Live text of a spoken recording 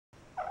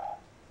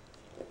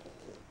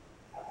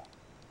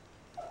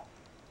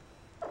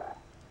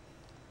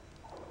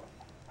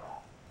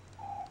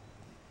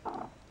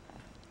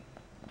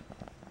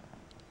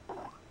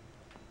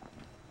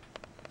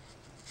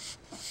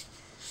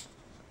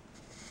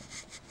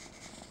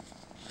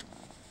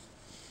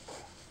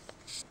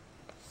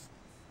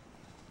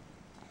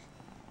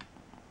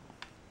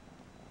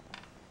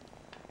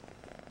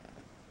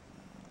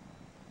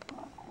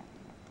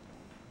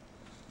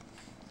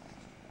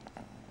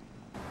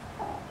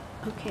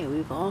Okay,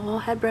 we've all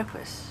had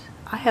breakfast.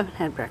 I haven't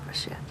had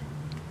breakfast yet.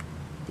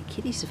 The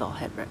kitties have all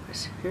had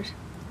breakfast. Here's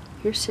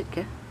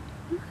Sitka.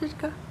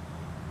 Sitka.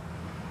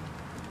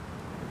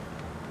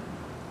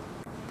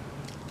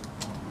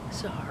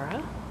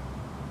 Sahara.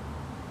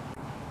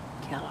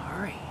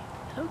 Kalahari.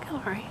 Hello,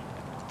 Kalahari.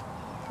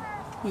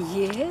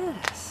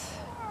 Yes.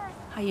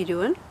 How you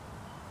doing?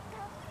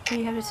 What do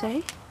you have to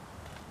say?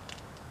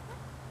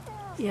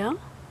 Yeah?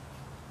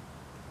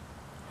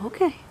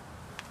 Okay.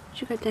 What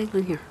you got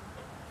dangling here?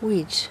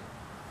 Weeds.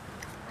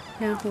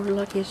 Yeah, we're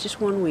lucky it's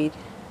just one weed.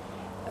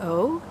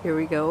 Oh, here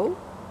we go.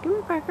 Give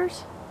me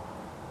crackers.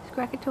 It's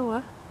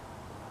Krakatoa.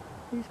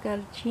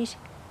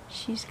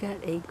 She's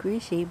got a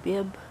greasy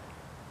bib.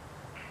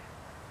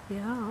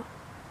 Yeah.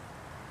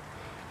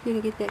 You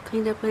gonna get that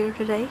cleaned up later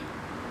today?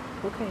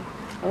 Okay.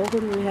 Oh, what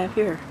do we have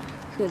here?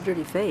 He's got a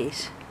dirty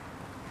face.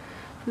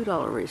 Food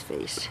all over his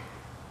face.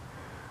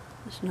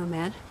 This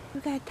Nomad.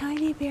 We got a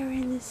tiny bear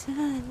in the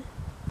sun.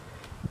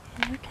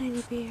 Hello,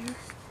 tiny bear.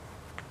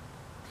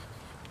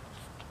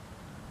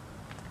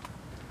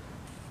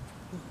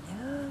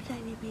 Hello,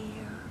 tiny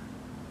bear.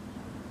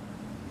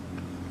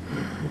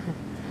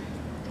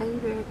 Tiny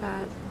bear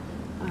got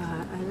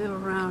a little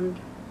round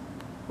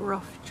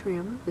rough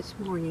trim this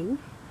morning.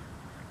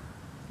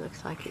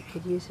 Looks like it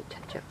could use a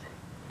touch-up.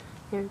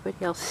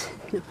 Everybody else,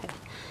 you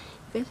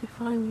guys are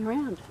following me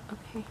around.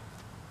 Okay.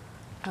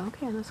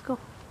 Okay, let's go.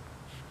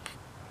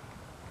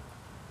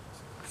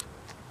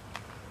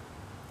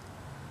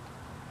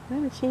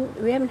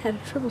 We haven't had a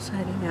Tribble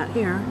sighting out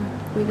here.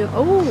 We know.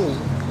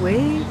 Oh,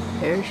 wait,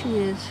 there she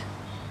is.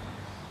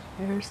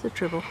 There's the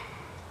Tribble.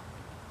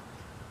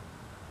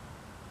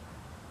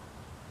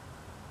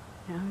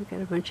 Now we've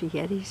got a bunch of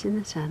Yetis in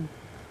the sun.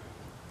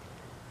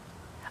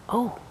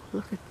 Oh,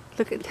 look at.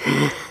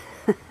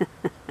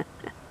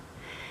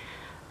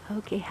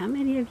 Okay, how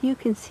many of you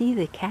can see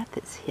the cat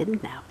that's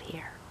hidden out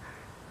here?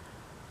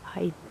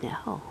 I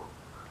know.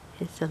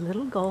 It's a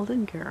little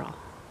golden girl.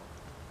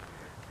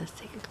 Let's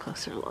take a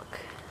closer look.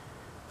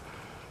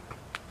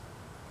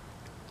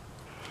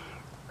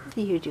 What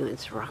are you doing,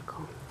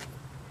 Sirocco?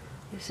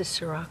 This is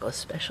Sirocco's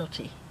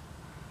specialty.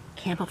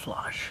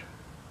 Camouflage.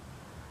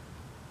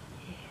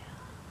 Yeah.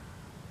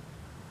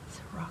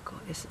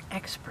 Sirocco is an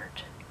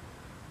expert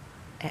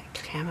at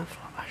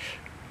camouflage.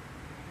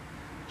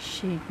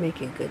 She'd make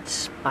a good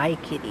spy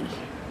kitty.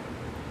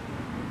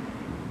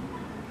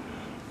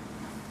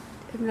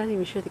 I'm not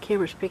even sure the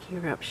camera's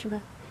picking her up.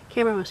 The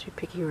camera must be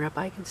picking her up.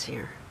 I can see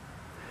her.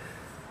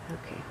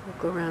 Okay, we'll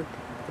go around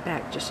the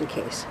back just in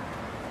case.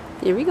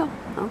 Here we go.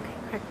 Okay,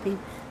 crack bean.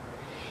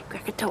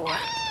 Krakatoa.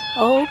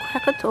 Oh,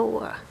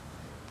 Krakatoa.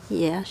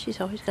 Yeah,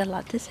 she's always got a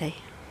lot to say.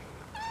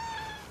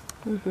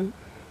 There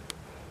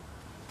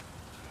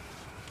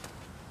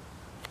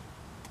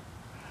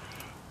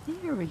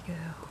we go.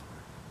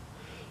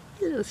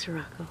 Hello,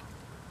 Sirocco.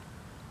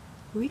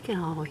 We can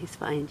always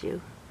find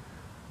you.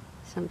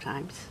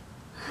 Sometimes.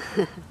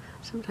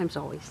 Sometimes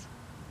always.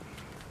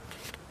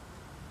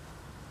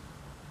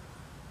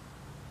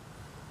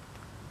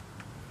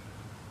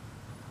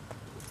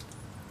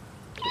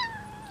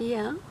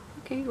 Yeah,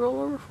 okay, roll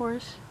over for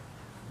us.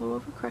 Roll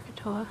over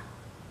Krakatoa.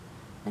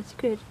 That's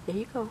good. There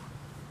you go.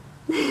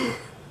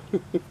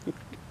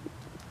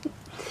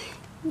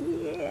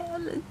 Yeah,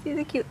 let's do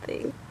the cute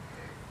thing.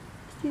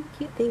 Let's do the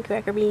cute thing,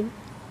 Cracker Bean.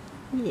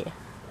 Yeah.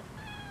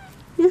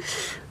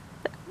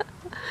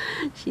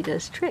 She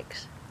does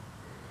tricks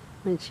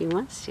when she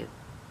wants to.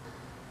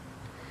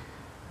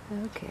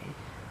 Okay.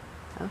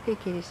 Okay,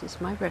 kitties,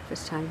 it's my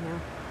breakfast time now.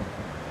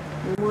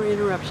 No more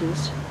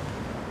interruptions.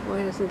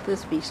 Boy, doesn't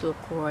this beast look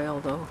royal,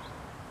 though.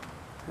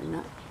 Or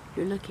not.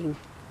 You're looking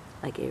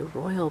like a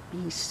royal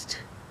beast.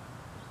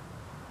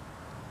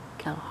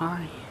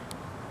 Kalahari.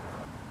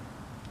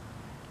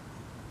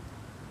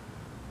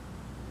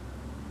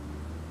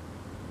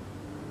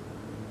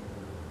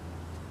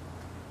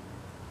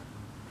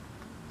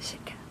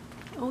 Sitka.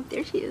 Oh,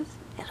 there she is.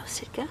 Hello,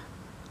 Sitka.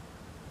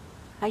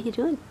 How you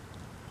doing?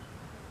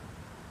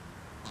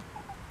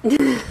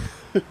 There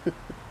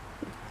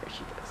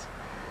she goes.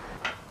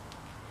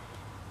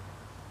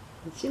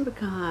 And Simba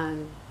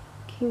Kahn,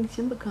 King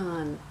Simba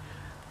Kahn.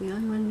 The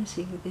only one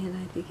missing then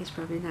I think is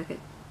probably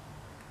Nugget.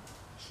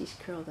 She's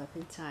curled up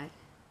inside.